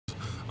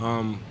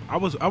I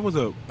was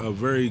a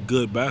very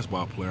good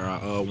basketball player.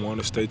 I won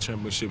a state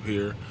championship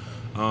here.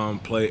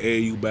 Played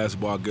AAU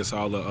basketball against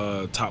all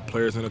the top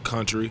players in the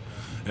country,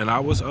 and I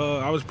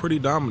was pretty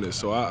dominant.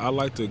 So I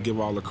like to give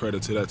all the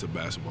credit to that to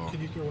basketball.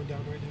 Can you throw one down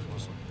right now?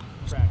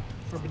 Just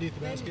from beneath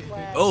the basket?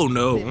 Oh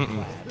no!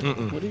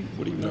 What do you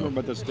remember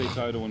about that state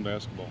title in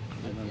basketball?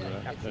 I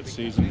remember that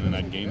season and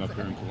that game up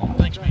here in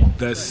Columbus.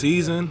 That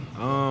season,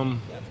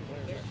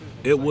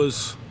 it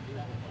was.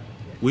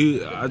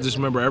 I just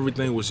remember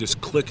everything was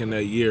just clicking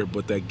that year,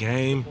 but that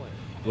game,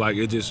 like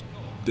it just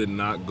did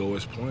not go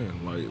as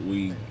planned. Like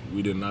we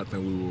did not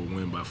think we would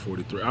win by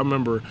 43. I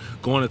remember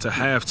going into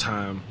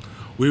halftime,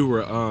 we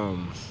were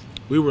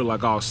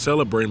like all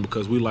celebrating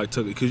because we like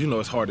took it because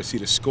it's hard to see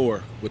the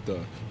score with the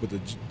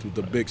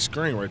big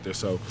screen right there.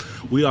 So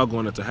we all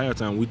going into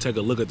halftime. We take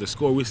a look at the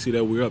score. We see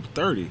that we're up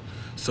 30.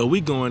 So we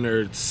go in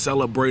there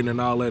celebrating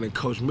and all that, and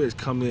Coach Mitch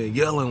come in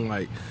yelling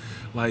like.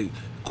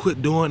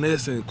 Quit doing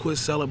this and quit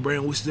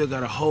celebrating. We still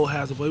got a whole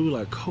half to play. We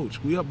like,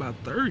 Coach, we up by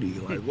 30.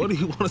 Like, what do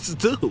you want us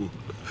to do?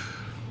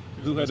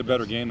 Who had a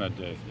better game that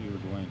day? You or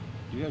Dwayne?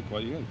 You had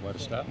quite a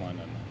stat line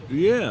that night.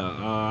 Yeah,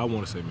 I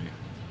want to say me.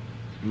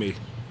 Me.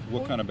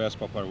 What kind of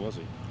basketball player was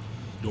he?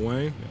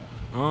 Dwayne?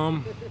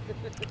 Yeah.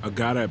 A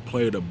guy that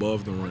played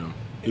above the rim.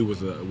 He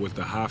was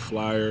the high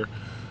flyer,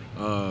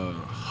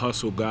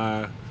 hustle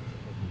guy,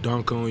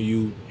 dunk on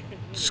you,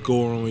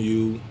 score on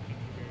you,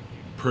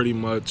 pretty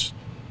much.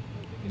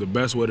 The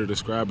best way to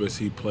describe it is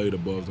he played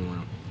above the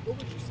rim. What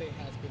would you say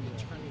has been the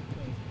turning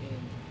point in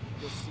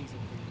this season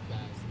for you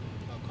guys?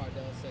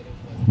 Cardell said it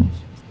was the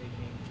Michigan State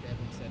game. Devin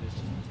said it's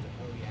just the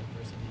early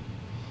adversity.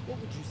 What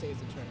would you say is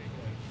the turning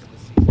point for this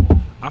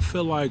season? I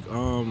feel like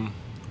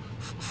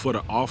for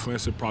the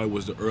offense, it probably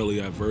was the early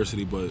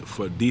adversity, but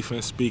for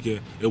defense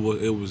speaking, it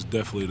was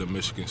definitely the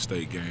Michigan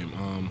State game.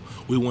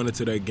 We went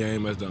into that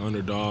game as the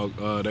underdog.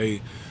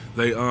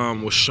 They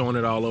was showing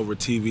it all over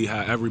TV how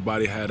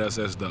everybody had us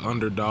as the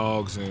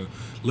underdogs, and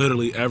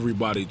literally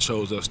everybody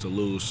chose us to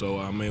lose.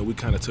 So we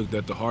kind of took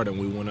that to heart, and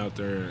we went out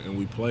there and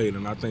we played.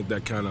 And I think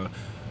that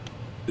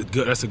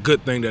that's a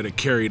good thing that it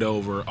carried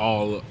over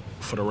all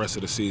for the rest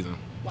of the season.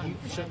 Why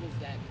was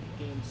that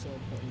game so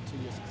important to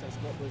your success?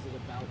 What was it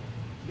about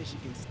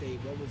Michigan State?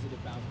 What was it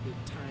about the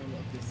time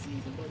of the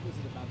season? What was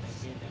it about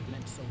that game that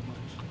meant so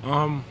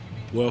much?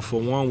 Well, for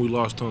one, we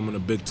lost to them in the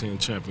Big Ten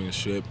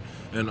championship,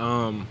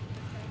 and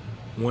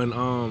when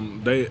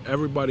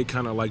everybody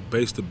kind of like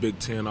based the Big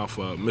Ten off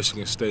of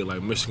Michigan State.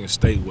 Like Michigan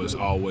State was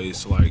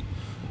always like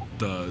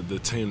the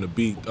team to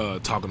beat,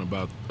 talking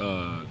about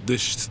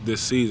this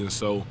season.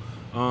 So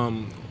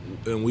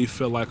and we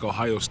feel like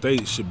Ohio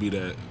State should be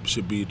the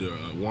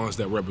ones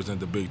that represent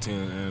the Big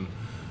Ten, and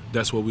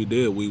that's what we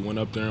did. We went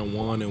up there and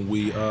won, and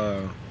we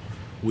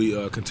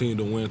continued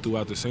to win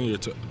throughout the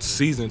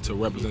season to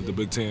represent the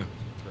Big Ten.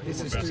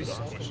 This is three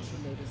sophomores.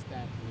 You noticed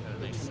that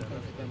the turning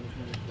point for them was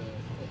the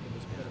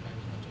quarterback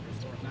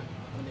crunch, not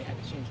when they had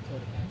to change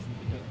quarterbacks in the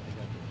beginning.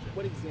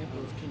 What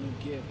examples can you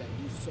give that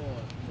you saw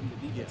from the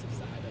defensive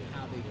side of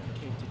how they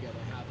came together,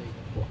 how they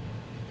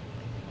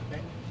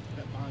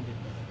bonded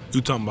better?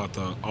 You talking about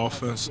the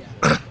offense?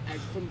 Yeah.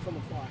 From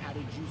afar, how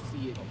did you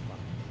see it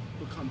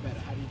become better?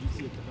 How did you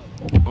see it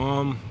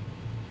develop?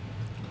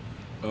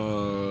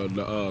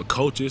 The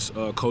coaches,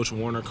 Coach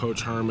Warner,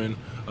 Coach Herman,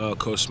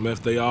 Coach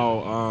Smith, they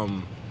all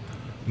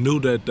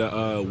knew that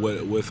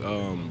with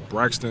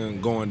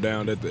Braxton going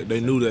down, that they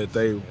knew that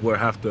they would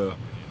have to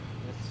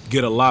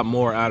get a lot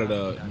more out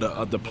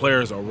of the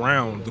players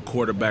around the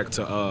quarterback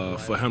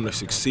for him to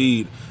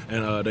succeed,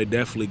 and they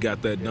definitely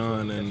got that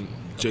done. And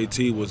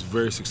JT was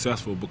very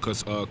successful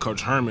because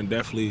Coach Herman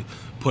definitely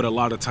put a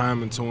lot of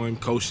time into him,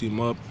 coached him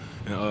up,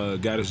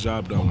 and got his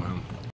job done with him.